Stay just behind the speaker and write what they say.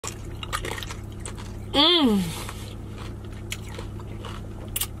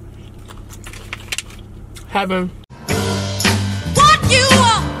Heaven. What you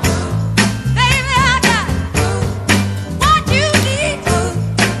want, baby, I got it. What you need,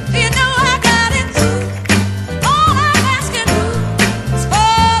 you know I got it. All I'm asking is for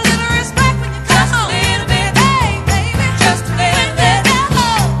a little respect when you come home. Just a little bit, hey, baby, just a little bit.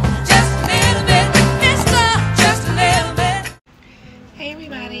 Just a little bit, mister, just a little bit. Hey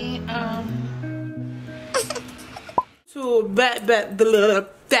everybody,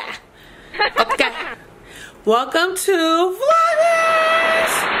 okay. Welcome to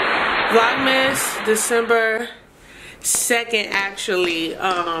Vlogmas December 2nd, actually,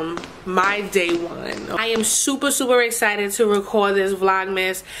 my day one. I am super excited to record this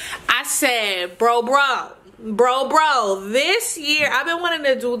Vlogmas. I said, bro, this year I've been wanting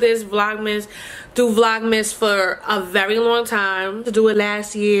to do this Vlogmas, for a very long time. To do it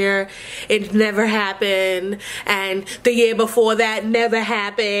last year, it never happened, and the year before that never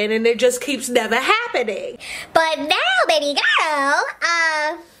happened, and it just keeps never happening. But now, baby girl,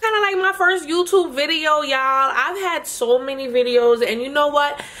 Kind of like my first YouTube video, y'all. I've had so many videos, and you know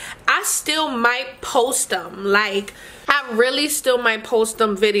what? I still might post them. Like, I really still might post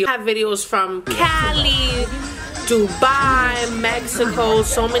them videos. I have videos from Cali, Dubai, Mexico,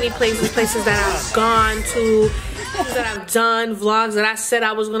 so many places that I've gone to, that I've done, vlogs that I said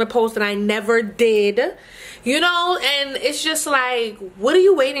I was gonna post and I never did, you know. And it's just like, what are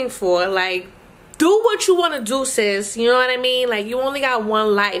you waiting for? Like, do what you want to do, sis, you know what I mean? Like, you only got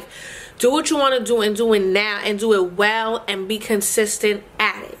one life. Do what you want to do and do it now, and do it well, and be consistent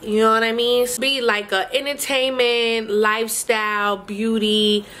at it, you know what I mean? Be like a entertainment, lifestyle,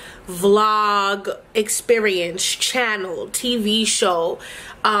 beauty, vlog experience channel, TV show,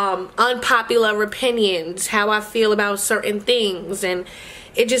 unpopular opinions, how I feel about certain things, and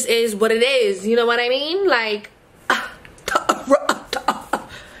it just is what it is, you know what I mean? Like,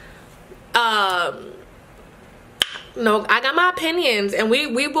 no, I got my opinions, and we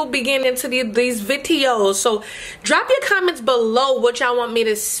will begin into these videos. So drop your comments below what y'all want me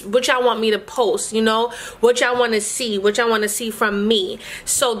to post, you know, what y'all want to see, from me.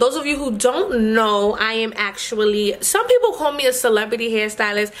 So those of you who don't know, I am actually, some people call me a celebrity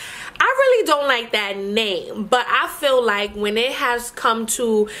hairstylist. I really don't like that name, but I feel like when it has come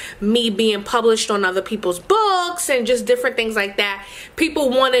to me being published on other people's books and just different things like that, people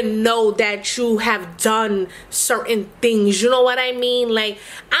want to know that you have done certain things, you know what I mean? Like,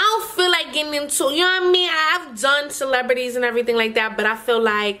 I don't feel like getting into, you know what I mean? I've done celebrities and everything like that, but I feel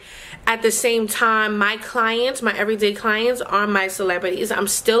like at the same time, my clients, my everyday clients, are my celebrities. I'm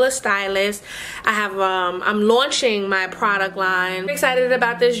still a stylist. I have I'm launching my product line. I'm excited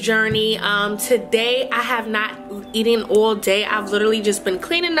about this journey. Today I have not eaten all day. I've literally just been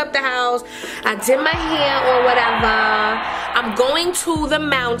cleaning up the house. I did my hair or whatever. I'm going to the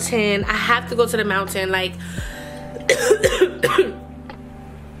mountain. I have to go to the mountain, like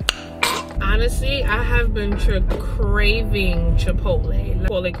honestly, I have been craving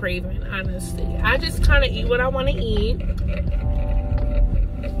Chipotle, craving, honestly. I just kind of eat what I want to eat,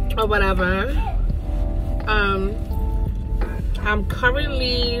 or whatever. I'm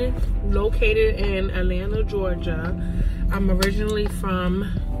currently located in Atlanta, Georgia. I'm originally from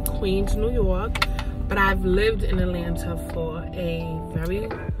Queens, New York, but I've lived in Atlanta for a very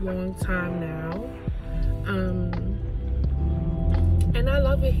long time now. And I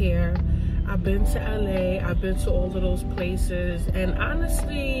love it here. I've been to LA, I've been to all of those places, and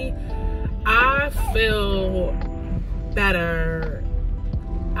honestly, I feel better.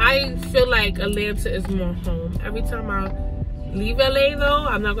 I feel like Atlanta is more home. Every time I leave LA though,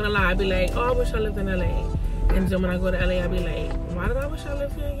 I'm not gonna lie, I'll be like, oh, I wish I lived in LA. And then when I go to LA, I'll be like, why did I wish I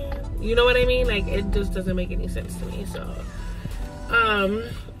lived here again? You know what I mean? Like, it just doesn't make any sense to me. So,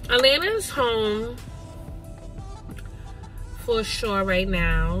 Atlanta is home for sure right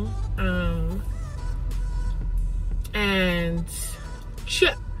now. And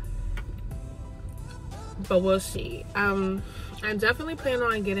but we'll see. I definitely plan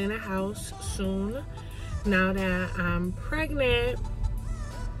on getting a house soon, now that I'm pregnant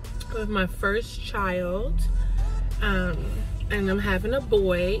with my first child, and I'm having a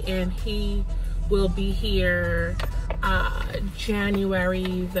boy, and he will be here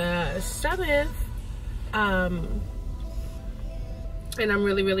January the 7th, and I'm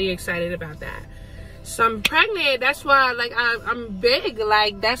really excited about that. So I'm pregnant. That's why, like, I'm big.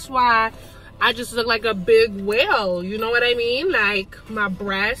 Like, that's why I just look like a big whale. You know what I mean? Like, my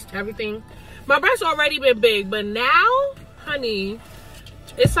breast, everything. My breast already been big, but now, honey,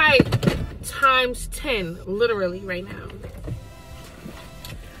 it's like times 10, literally, right now.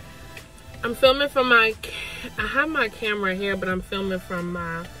 I'm filming from my, I have my camera here, but I'm filming from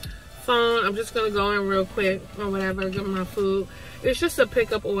my phone. I'm just gonna go in real quick or whatever, get my food. It's just a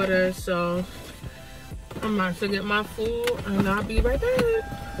pickup order, so I'm about to get my food and I'll be right back.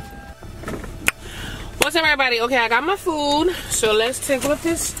 What's up, everybody? Okay, I got my food, so let's take off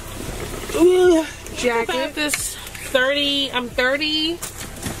this jacket. This 30, I'm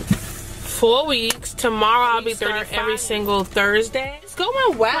 34 weeks. Tomorrow I'll be 30 every single Thursday. It's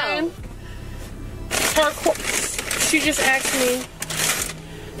going well. She just asked me,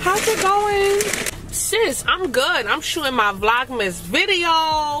 how's it going? Sis, I'm good. I'm shooting my Vlogmas video.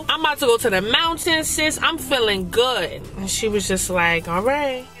 I'm about to go to the mountains, sis. I'm feeling good. And she was just like, all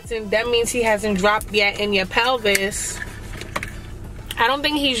right. And that means he hasn't dropped yet in your pelvis. I don't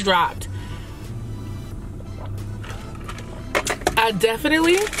think he's dropped. I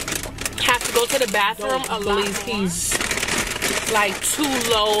definitely have to go to the bathroom. I believe he's like too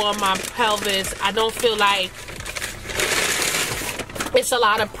low on my pelvis. I don't feel like it's a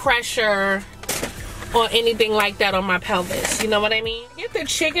lot of pressure or anything like that on my pelvis. You know what I mean? Get the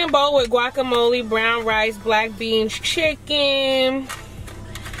chicken bowl with guacamole, brown rice, black beans, chicken,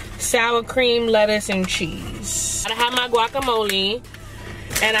 sour cream, lettuce, and cheese. I gotta have my guacamole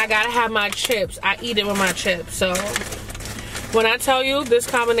and I gotta have my chips. I eat it with my chips. So when I tell you this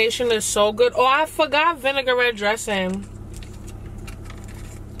combination is so good. Oh, I forgot vinaigrette dressing.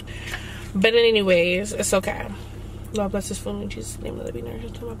 But anyways, it's okay. Lord bless this food in Jesus' name. Let it be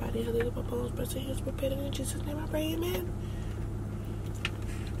nourished to my body. Heal my bones. Bless the hands prepared in Jesus' name. I pray, amen.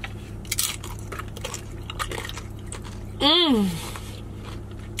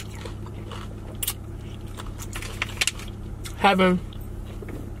 Heaven.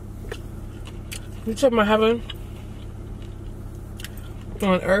 You took my heaven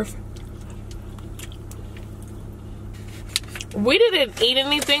on earth. We didn't eat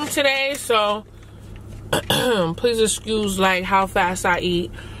anything today, so please excuse like how fast I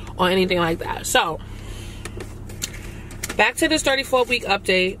eat or anything like that. So back to this 34-week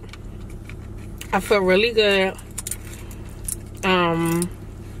update. I feel really good.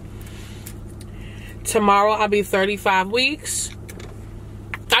 Tomorrow I'll be 35 weeks.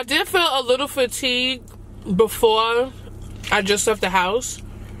 I did feel a little fatigued before I just left the house,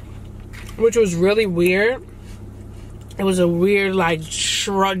 which was really weird. It was a weird, like,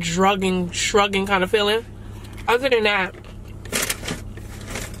 shrugging kind of feeling. Other than that,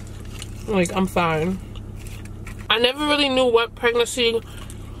 like, I'm fine. I never really knew what pregnancy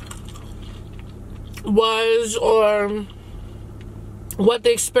was or what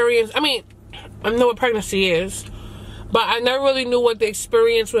the experience. I mean, I know what pregnancy is, but I never really knew what the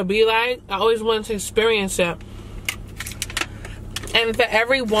experience would be like. I always wanted to experience it. And for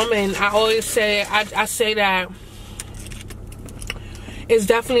every woman, I always say, I say that it's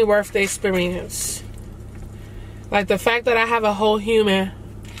definitely worth the experience. Like the fact that I have a whole human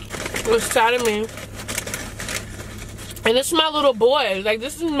inside of me. And this is my little boy. Like,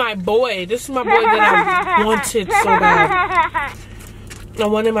 this is my boy. This is my boy that I wanted so bad. I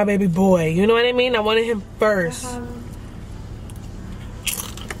wanted my baby boy. You know what I mean? I wanted him first.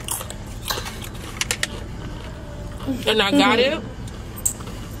 And I got it.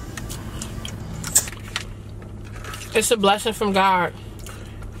 It's a blessing from God.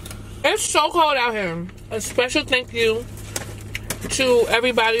 It's so cold out here. A special thank you to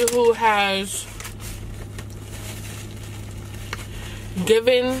everybody who has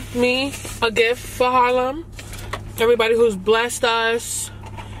given me a gift for Harlem. Everybody who's blessed us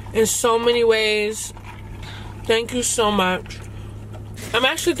in so many ways. Thank you so much. I'm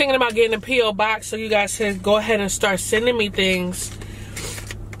actually thinking about getting a P.O. box so you guys can go ahead and start sending me things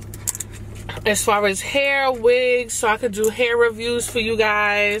as far as hair, wigs, so I could do hair reviews for you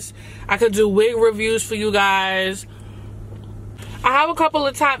guys. I could do wig reviews for you guys. I have a couple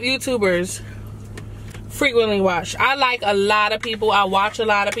of top YouTubers frequently watch. I like a lot of people. I watch a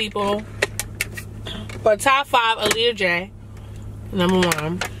lot of people. But top 5, Aaliyah J. Number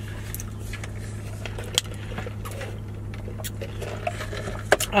 1.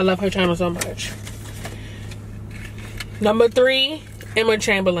 I love her channel so much. Number 3, Emma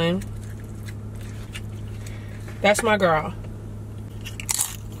Chamberlain. That's my girl.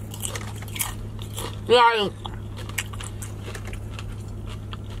 Like,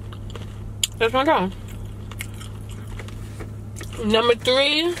 that's my girl. Number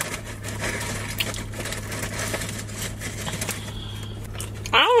 3,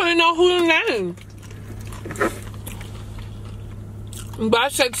 I don't really know who to name. But I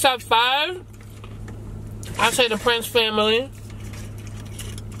said top 5. I say the Prince family.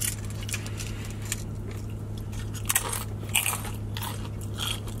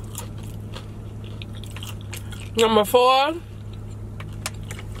 Number 4.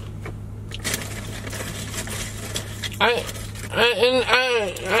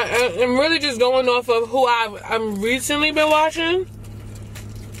 I'm really just going off of who I'm recently been watching.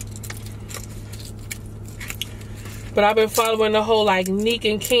 But I've been following the whole like Neek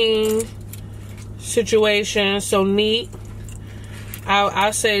and King situation. So Neek,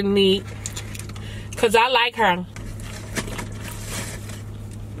 I'll say Neek, cause I like her.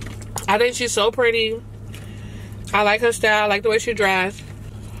 I think she's so pretty. I like her style. I like the way she dressed.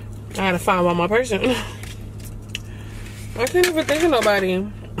 I gotta find one more person. I can't even think of nobody.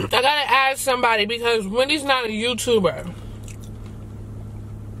 I gotta add somebody because Wendy's not a YouTuber.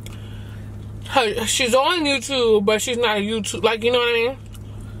 She's on YouTube, but she's not a YouTube. Like, you know what I mean?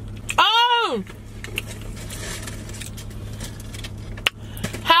 Oh!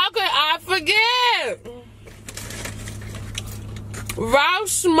 How could I forget? Ralph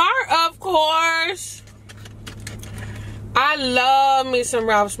Smart, of course. I love me some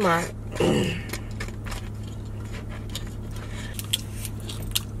Ralph Smart.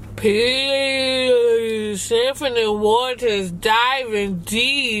 Peace. Infinite Waters diving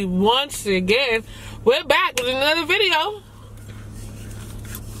deep once again. We're back with another video.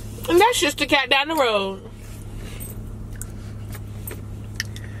 And that's just the cat down the road.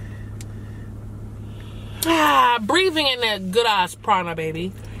 Breathing in that good ass prana,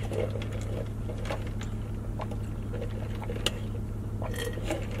 baby.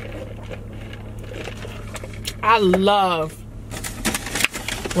 I love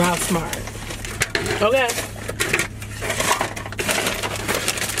Ralph Smart. Okay.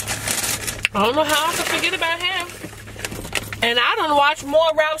 I don't know how I could forget about him. And I done watch more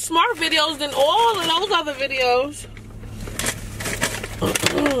Ralph Smart videos than all of those other videos.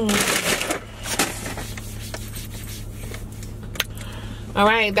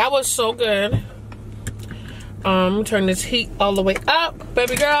 Alright, that was so good. Turn this heat all the way up,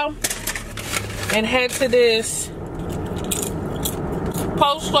 baby girl. And head to this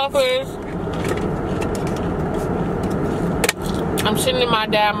post office. I'm sending my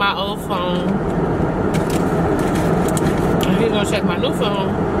dad my old phone. And he's gonna check my new phone.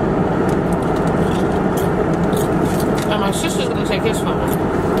 And my sister's gonna take his phone.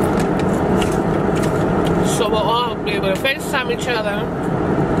 So we'll all be able to FaceTime each other.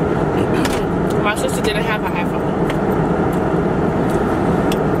 My sister didn't have her iPhone.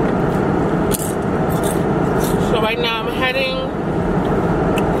 So right now I'm heading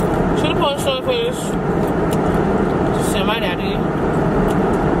to the post office to send my daddy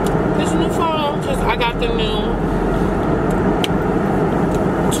his new phone because I got the new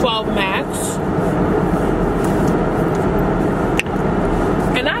 12 Max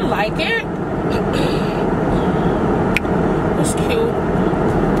and I like it. It's cute.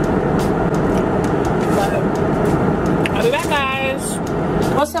 But I'll be back, guys.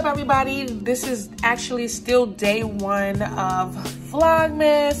 What's up, everybody? This is actually still day 1 of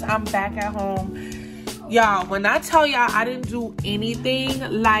Vlogmas. I'm back at home. Y'all, when I tell y'all I didn't do anything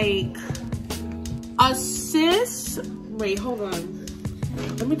like assist. Wait, hold on.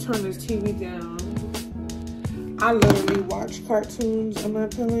 Let me turn this TV down. I literally watch cartoons. I'm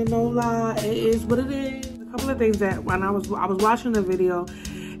not telling no lie. It is what it is. A couple of things that when I was watching the video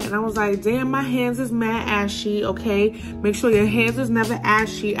and I was like, damn, my hands is mad ashy, okay? Make sure your hands is never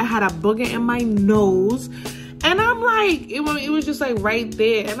ashy. I had a booger in my nose. And I'm like, it was just like right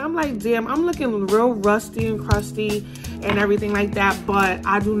there. And I'm like, damn, I'm looking real rusty and crusty and everything like that. But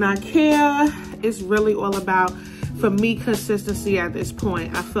I do not care. It's really all about, for me, consistency at this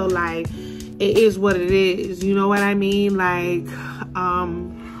point. I feel like it is what it is. You know what I mean? Like,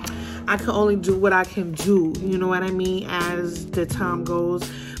 I can only do what I can do. You know what I mean? As the time goes.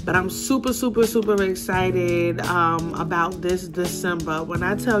 But I'm super, super, super excited about this December. When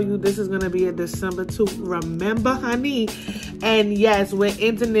I tell you this is going to be a December to remember, honey. And yes, we're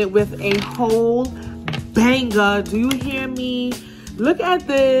ending it with a whole banger. Do you hear me? Look at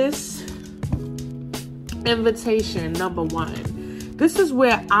this invitation, number 1. This is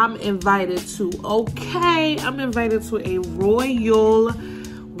where I'm invited to, okay? I'm invited to a royal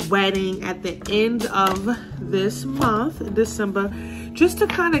wedding at the end of this month, December, just to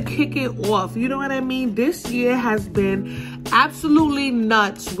kind of kick it off. You know what I mean? This year has been absolutely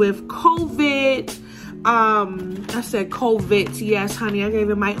nuts with COVID. I said COVID. Yes, honey, I gave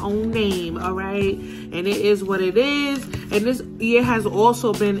it my own name, all right? And it is what it is. And this year has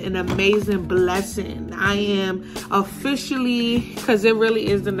also been an amazing blessing. I am officially, because it really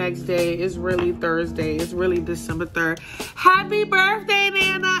is the next day. It's really Thursday. It's really December 3rd. Happy birthday,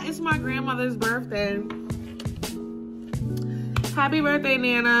 Nana. It's my grandmother's birthday. Happy birthday,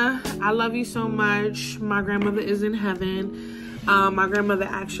 Nana. I love you so much. My grandmother is in heaven. My grandmother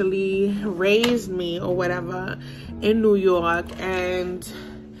actually raised me or whatever in New York, and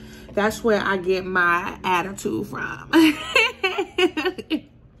that's where I get my attitude from.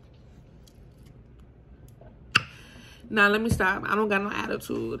 Now, let me stop. I don't got no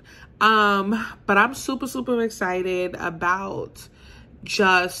attitude. But I'm super, super excited about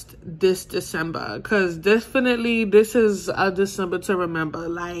just this December, because definitely this is a December to remember.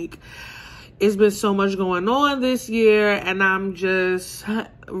 Like, it's been so much going on this year, and I'm just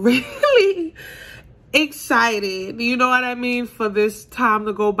really excited, you know what I mean, for this time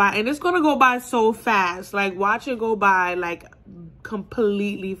to go by. And it's gonna go by so fast. Like, watch it go by like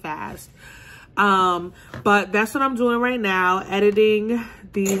completely fast. But that's what I'm doing right now, editing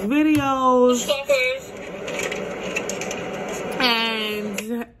these videos.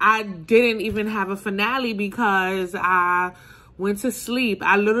 And I didn't even have a finale because I went to sleep.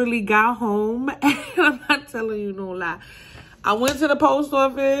 I literally got home, and I'm not telling you no lie. I went to the post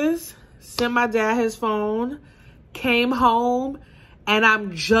office, sent my dad his phone, came home, and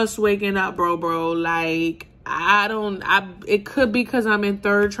I'm just waking up, bro. Like, it could be because I'm in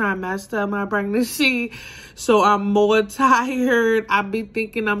 3rd trimester of my pregnancy, so I'm more tired. I be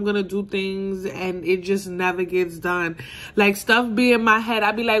thinking I'm gonna do things, and it just never gets done. Like, stuff be in my head.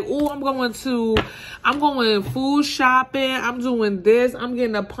 I be like, oh, I'm going food shopping. I'm doing this. I'm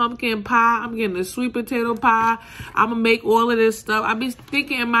getting a pumpkin pie. I'm getting a sweet potato pie. I'm gonna make all of this stuff. I be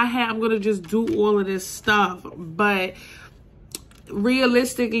thinking in my head, I'm gonna just do all of this stuff, but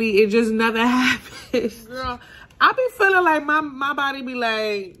realistically, it just never happens. Girl, I be feeling like my body be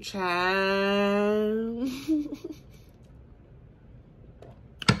like, child.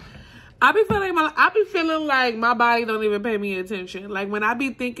 I be feeling like my body don't even pay me attention. Like, when I be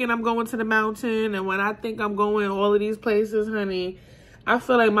thinking I'm going to the mountain, and when I think I'm going all of these places, honey, I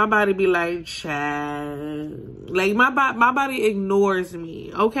feel like my body be like, child. Like, my body ignores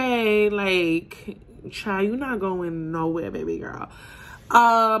me, okay? Like, child, you're not going nowhere, baby girl.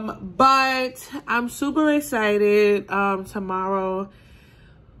 But I'm super excited. Tomorrow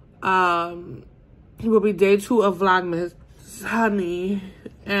will be day 2 of Vlogmas, honey,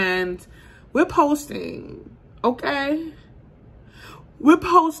 and we're posting, okay? We're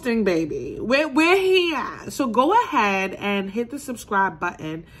posting, baby. We're here. So go ahead and hit the subscribe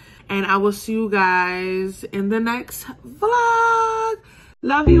button, and I will see you guys in the next vlog.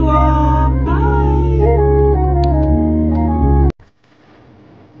 Love you all. Bye.